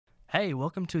Hey,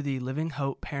 welcome to the Living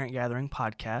Hope Parent Gathering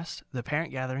podcast. The Parent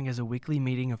Gathering is a weekly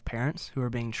meeting of parents who are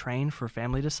being trained for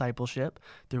family discipleship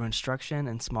through instruction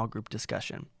and small group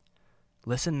discussion.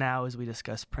 Listen now as we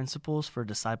discuss principles for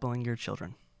discipling your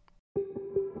children.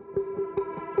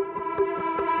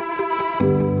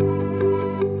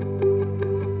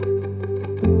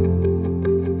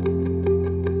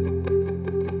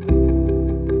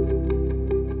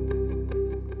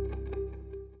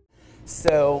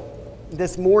 So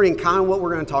this morning, kind of what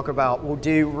we're going to talk about, we'll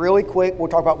do really quick. We'll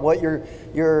talk about what your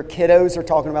kiddos are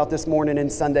talking about this morning in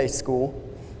Sunday school,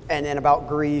 and then about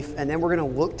grief, and then we're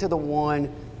going to look to the one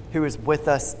who is with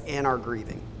us in our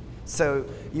grieving. So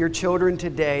your children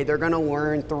today, they're going to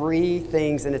learn three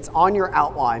things, and it's on your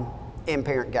outline in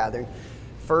Parent Gathering.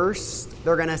 First,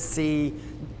 they're going to see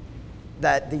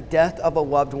that the death of a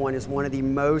loved one is one of the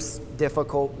most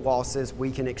difficult losses we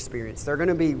can experience. They're going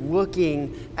to be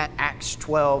looking at Acts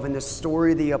 12 and the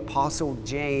story of the Apostle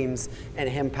James and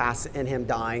him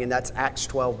dying, and that's Acts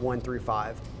 12, 1 through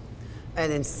 5.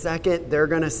 And then second, they're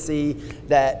going to see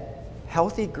that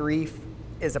healthy grief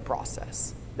is a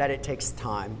process, that it takes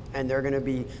time, and they're going to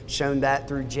be shown that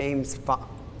through James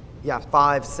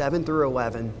 5, 7 through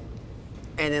 11.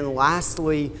 And then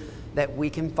lastly, that we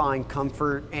can find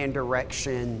comfort and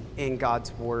direction in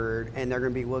God's Word. And they're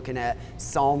going to be looking at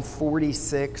Psalm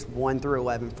 46, 1 through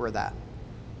 11 for that.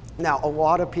 Now, a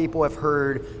lot of people have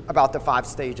heard about the 5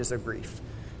 stages of grief.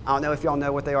 I don't know if y'all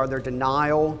know what they are. They're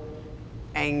denial,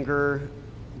 anger,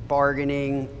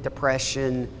 bargaining,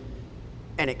 depression,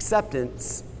 and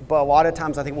acceptance. But a lot of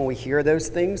times I think when we hear those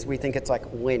things, we think it's like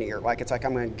linear. Like it's like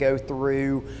I'm going to go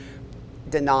through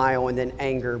denial and then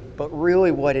anger, but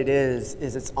really what it is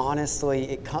it's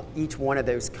honestly, each one of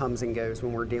those comes and goes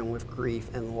when we're dealing with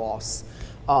grief and loss.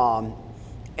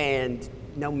 And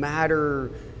no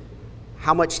matter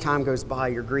how much time goes by,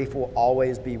 your grief will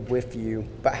always be with you,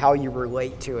 but how you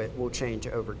relate to it will change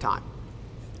over time.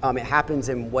 It happens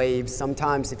in waves.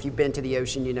 Sometimes if you've been to the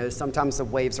ocean, you know, sometimes the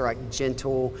waves are like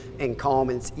gentle and calm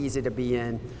and it's easy to be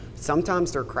in.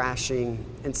 Sometimes they're crashing,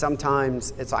 and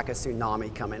sometimes it's like a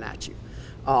tsunami coming at you.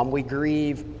 We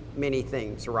grieve many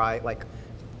things, right? Like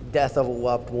death of a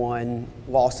loved one,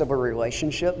 loss of a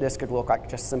relationship. This could look like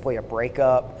just simply a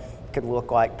breakup. It could look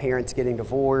like parents getting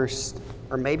divorced.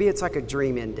 Or maybe it's like a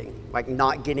dream ending, like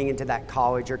not getting into that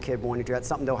college your kid wanted to. That's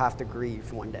something they'll have to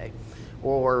grieve one day.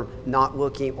 Or not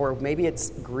looking, or maybe it's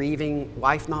grieving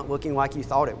life not looking like you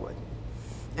thought it would.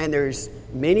 And there's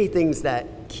many things that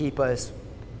keep us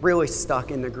really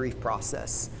stuck in the grief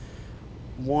process.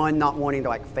 One, not wanting to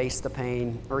like face the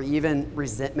pain, or even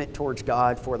resentment towards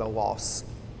God for the loss.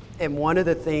 And one of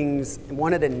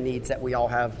the needs that we all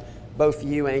have, both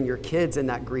you and your kids in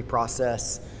that grief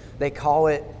process, they call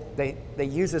it, they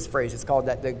use this phrase, it's called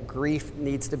that the grief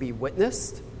needs to be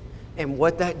witnessed. And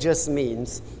what that just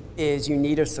means is you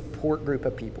need a support group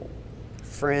of people,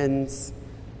 friends,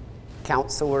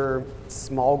 counselor,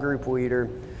 small group leader,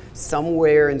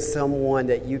 somewhere and someone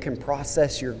that you can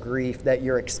process your grief that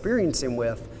you're experiencing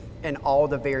with and all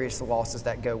the various losses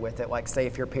that go with it. Like say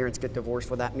if your parents get divorced,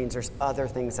 well that means there's other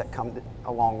things that come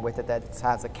along with it that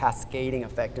has a cascading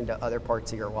effect into other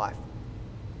parts of your life.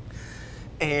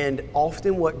 And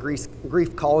often what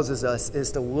grief causes us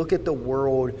is to look at the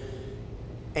world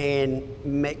and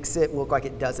makes it look like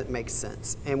it doesn't make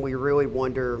sense. And we really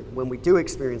wonder when we do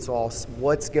experience loss,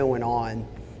 what's going on?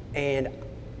 And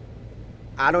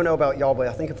I don't know about y'all, but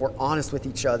I think if we're honest with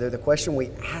each other, the question we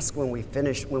ask when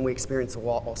we experience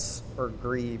loss or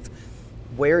grieve,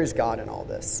 where is God in all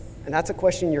this? And that's a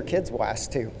question your kids will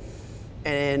ask too.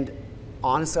 And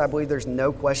honestly, I believe there's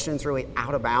no questions really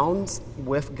out of bounds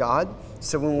with God.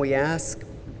 So when we ask,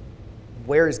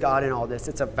 where is God in all this?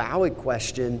 It's a valid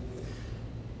question.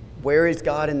 Where is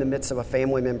God in the midst of a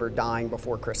family member dying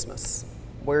before Christmas?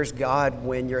 Where's God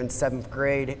when you're in 7th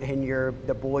grade and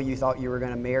the boy you thought you were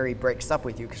going to marry breaks up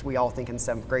with you? Because we all think in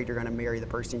 7th grade you're going to marry the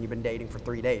person you've been dating for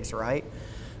 3 days, right?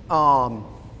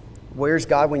 Where's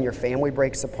God when your family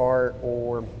breaks apart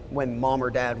or when mom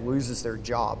or dad loses their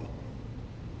job?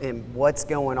 And what's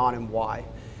going on and why?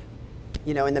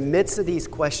 You know, in the midst of these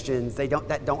questions,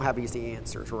 that don't have easy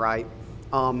answers, right?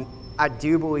 I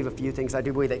do believe a few things. I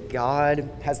do believe that God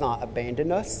has not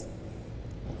abandoned us.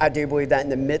 I do believe that in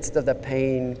the midst of the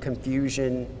pain,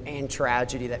 confusion, and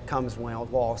tragedy that comes when a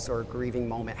loss or a grieving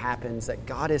moment happens, that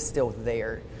God is still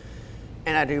there.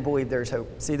 And I do believe there's hope.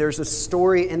 See, there's a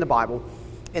story in the Bible,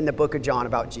 in the book of John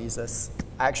about Jesus.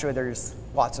 Actually, there's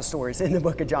lots of stories in the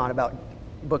book of John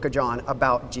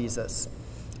about Jesus.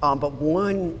 But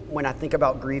one, when I think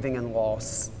about grieving and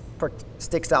loss,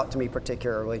 sticks out to me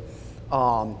particularly.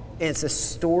 And it's a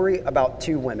story about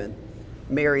two women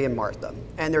Mary and Martha,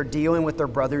 and they're dealing with their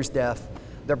brother's death.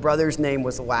 Their brother's name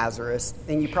was Lazarus,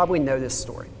 and you probably know this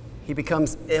story. He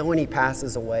becomes ill and he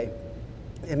passes away.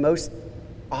 And most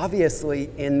obviously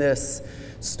in this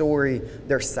story,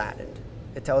 they're saddened.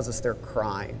 It tells us they're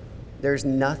crying. There's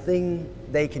nothing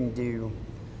they can do,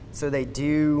 so they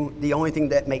do the only thing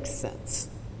that makes sense.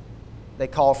 They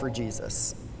call for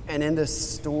Jesus. And in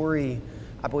this story,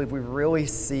 I believe we really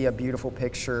see a beautiful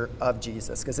picture of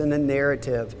Jesus, because in the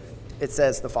narrative, it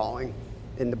says the following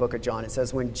in the book of John. It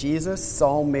says, when Jesus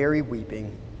saw Mary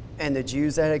weeping, and the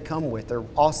Jews that had come with her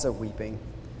also weeping,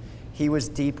 he was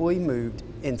deeply moved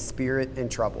in spirit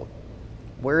and troubled.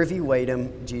 Where have you laid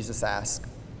him? Jesus asked.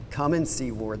 Come and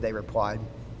see, Lord, they replied.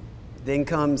 Then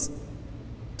comes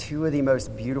two of the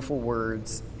most beautiful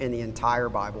words in the entire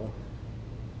Bible.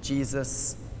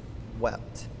 Jesus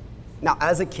wept. Now,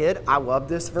 as a kid, I loved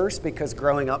this verse because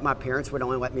growing up, my parents would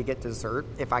only let me get dessert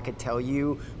if I could tell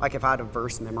you, like if I had a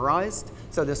verse memorized.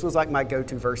 So this was like my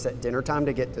go-to verse at dinner time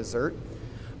to get dessert.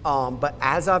 But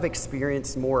as I've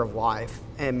experienced more of life,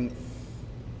 and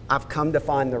I've come to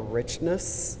find the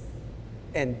richness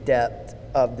and depth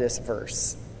of this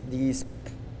verse,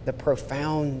 the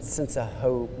profound sense of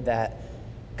hope that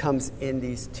comes in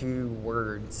these two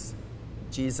words,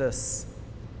 Jesus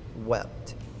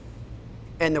wept.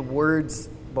 And the words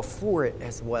before it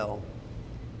as well.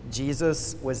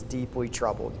 Jesus was deeply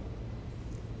troubled.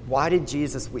 Why did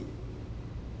Jesus weep?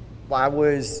 Why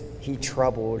was he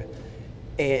troubled?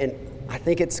 And I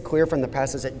think it's clear from the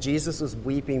passage that Jesus was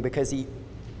weeping because he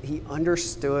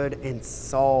understood and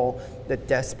saw the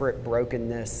desperate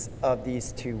brokenness of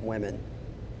these two women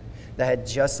that had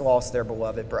just lost their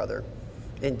beloved brother.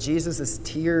 And Jesus'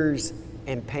 tears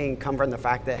and pain come from the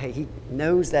fact that, hey, he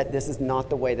knows that this is not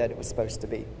the way that it was supposed to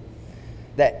be.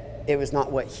 That it was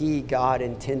not what God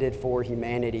intended for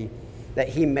humanity, that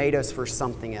he made us for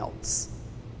something else.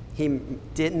 He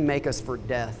didn't make us for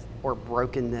death or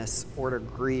brokenness or to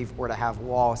grieve or to have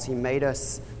loss. He made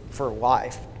us for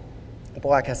life. But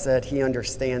like I said, he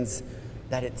understands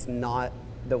that it's not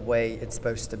the way it's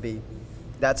supposed to be.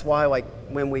 That's why, like,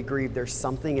 when we grieve, there's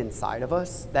something inside of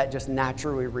us that just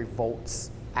naturally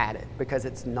revolts at it because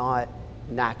it's not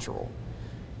natural.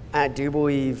 And I do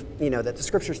believe, that the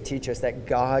scriptures teach us that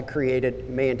God created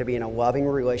man to be in a loving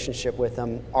relationship with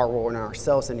him, our Lord, and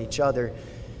ourselves and each other.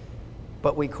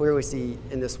 But we clearly see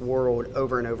in this world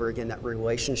over and over again that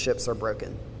relationships are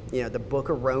broken. The book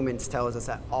of Romans tells us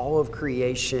that all of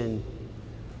creation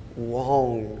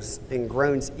longs and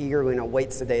groans eagerly and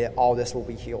awaits the day that all this will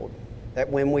be healed. That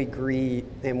when we grieve,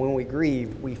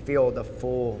 we feel the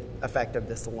full effect of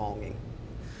this longing.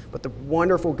 But the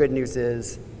wonderful good news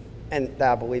is, and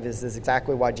that I believe is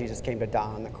exactly why Jesus came to die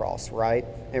on the cross, right?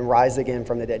 And rise again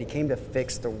from the dead. He came to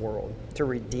fix the world, to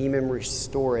redeem and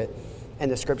restore it. And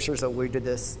the scriptures allude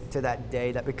to that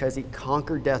day that because he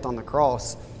conquered death on the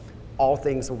cross, all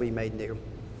things will be made new.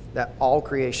 That all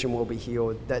creation will be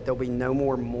healed. That there'll be no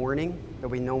more mourning.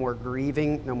 There'll be no more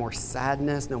grieving, no more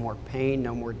sadness, no more pain,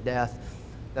 no more death.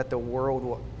 That the world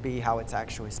will be how it's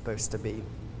actually supposed to be.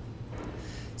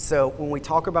 So when we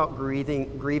talk about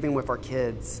grieving with our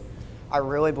kids, I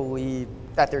really believe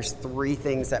that there's three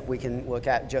things that we can look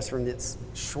at just from this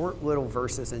short little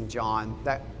verses in John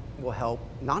that will help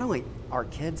not only our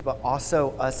kids, but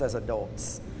also us as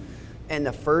adults. And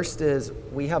the first is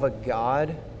we have a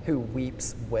God who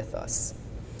weeps with us.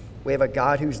 We have a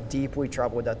God who's deeply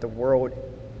troubled that the world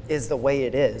is the way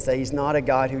it is, that he's not a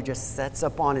God who just sits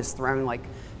up on his throne like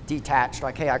detached,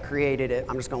 like, hey, I created it,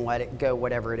 I'm just going to let it go,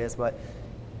 whatever it is. But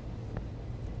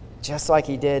just like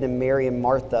he did in Mary and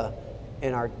Martha,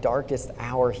 in our darkest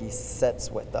hour, he sits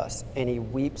with us and he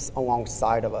weeps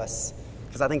alongside of us.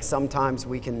 Because I think sometimes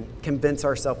we can convince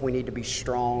ourselves we need to be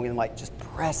strong and like just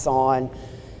press on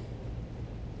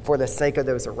for the sake of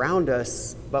those around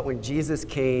us. But when Jesus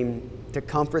came to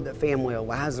comfort the family of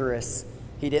Lazarus,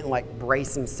 he didn't like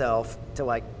brace himself to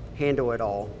like handle it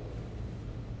all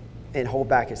and hold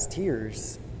back his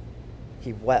tears.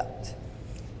 He wept.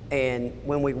 And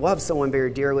when we love someone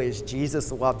very dearly as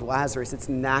Jesus loved Lazarus, it's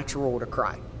natural to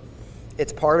cry.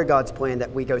 It's part of God's plan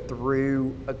that we go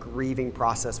through a grieving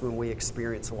process when we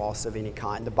experience loss of any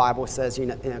kind. The Bible says,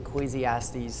 in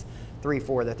Ecclesiastes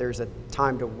 3:4, that there's a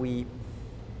time to weep,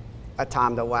 a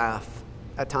time to laugh,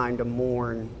 a time to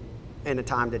mourn, and a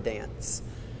time to dance.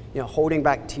 Holding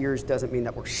back tears doesn't mean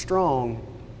that we're strong.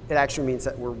 It actually means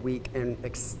that we're weak and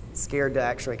scared to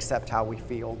actually accept how we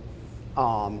feel.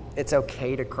 It's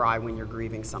okay to cry when you're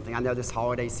grieving something. I know this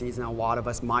holiday season, a lot of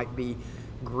us might be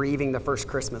grieving the first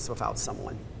Christmas without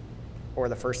someone or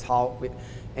the first holiday,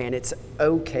 and it's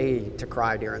okay to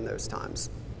cry during those times.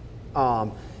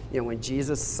 When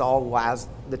Jesus saw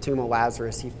the tomb of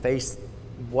Lazarus, he faced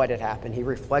what had happened. He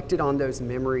reflected on those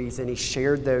memories, and he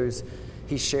shared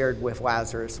with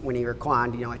Lazarus when he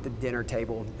reclined, at the dinner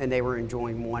table, and they were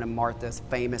enjoying one of Martha's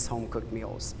famous home-cooked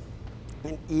meals.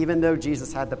 And even though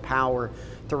Jesus had the power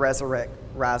to resurrect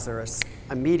Lazarus,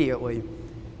 immediately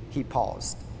he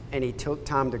paused and he took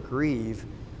time to grieve.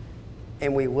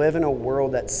 And we live in a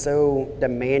world that's so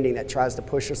demanding that tries to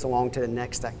push us along to the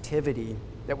next activity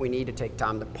that we need to take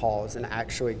time to pause and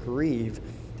actually grieve,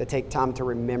 to take time to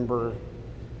remember,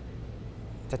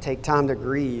 to take time to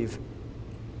grieve.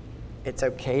 It's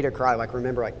okay to cry.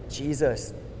 Remember,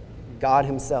 Jesus, God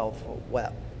himself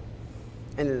wept.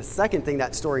 And then the second thing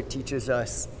that story teaches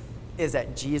us is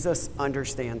that Jesus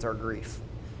understands our grief.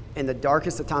 In the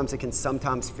darkest of times, it can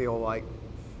sometimes feel like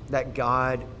that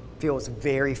God feels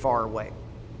very far away,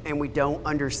 and we don't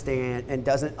understand and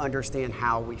doesn't understand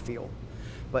how we feel.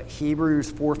 But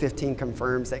Hebrews 4:15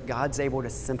 confirms that God's able to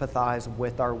sympathize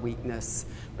with our weakness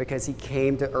because he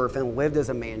came to earth and lived as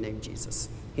a man named Jesus.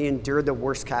 He endured the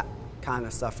worst kind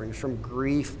of sufferings, from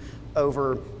grief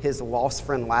over his lost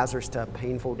friend Lazarus to a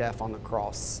painful death on the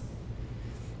cross.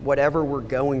 Whatever we're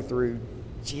going through,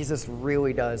 Jesus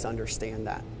really does understand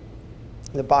that.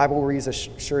 The Bible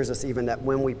reassures us even that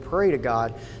when we pray to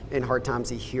God in hard times,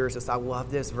 he hears us. I love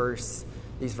these verses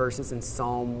in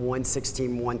Psalm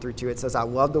 116, 1 through 2. It says, I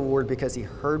love the Lord because he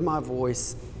heard my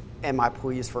voice and my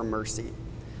pleas for mercy,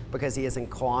 because he has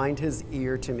inclined his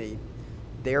ear to me.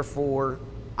 Therefore,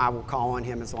 I will call on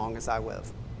him as long as I live.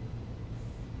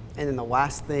 And then the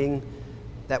last thing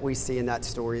that we see in that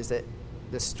story is that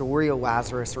the story of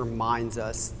Lazarus reminds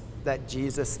us that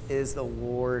Jesus is the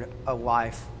Lord of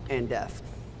life and death.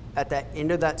 At the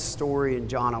end of that story in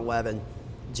John 11,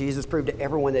 Jesus proved to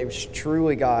everyone that he was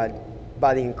truly God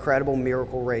by the incredible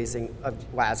miracle raising of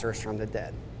Lazarus from the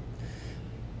dead.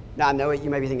 Now, I know you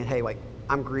may be thinking, hey,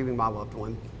 I'm grieving my loved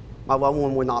one. My loved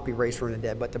one will not be raised from the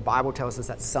dead, but the Bible tells us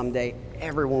that someday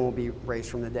everyone will be raised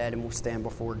from the dead and will stand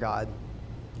before God.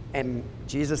 And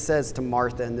Jesus says to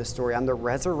Martha in this story, I'm the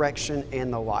resurrection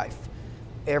and the life.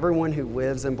 Everyone who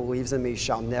lives and believes in me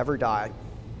shall never die.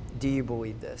 Do you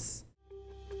believe this?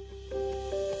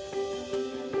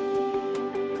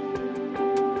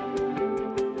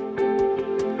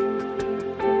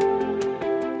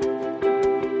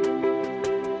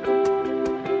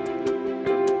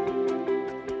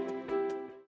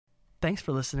 Thanks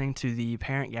for listening to the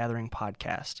Parent Gathering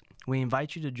podcast. We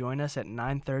invite you to join us at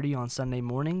 9:30 on Sunday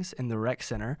mornings in the Rec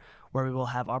Center, where we will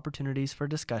have opportunities for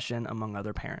discussion among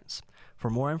other parents.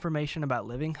 For more information about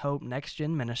Living Hope Next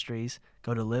Gen Ministries,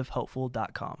 go to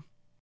livehopeful.com.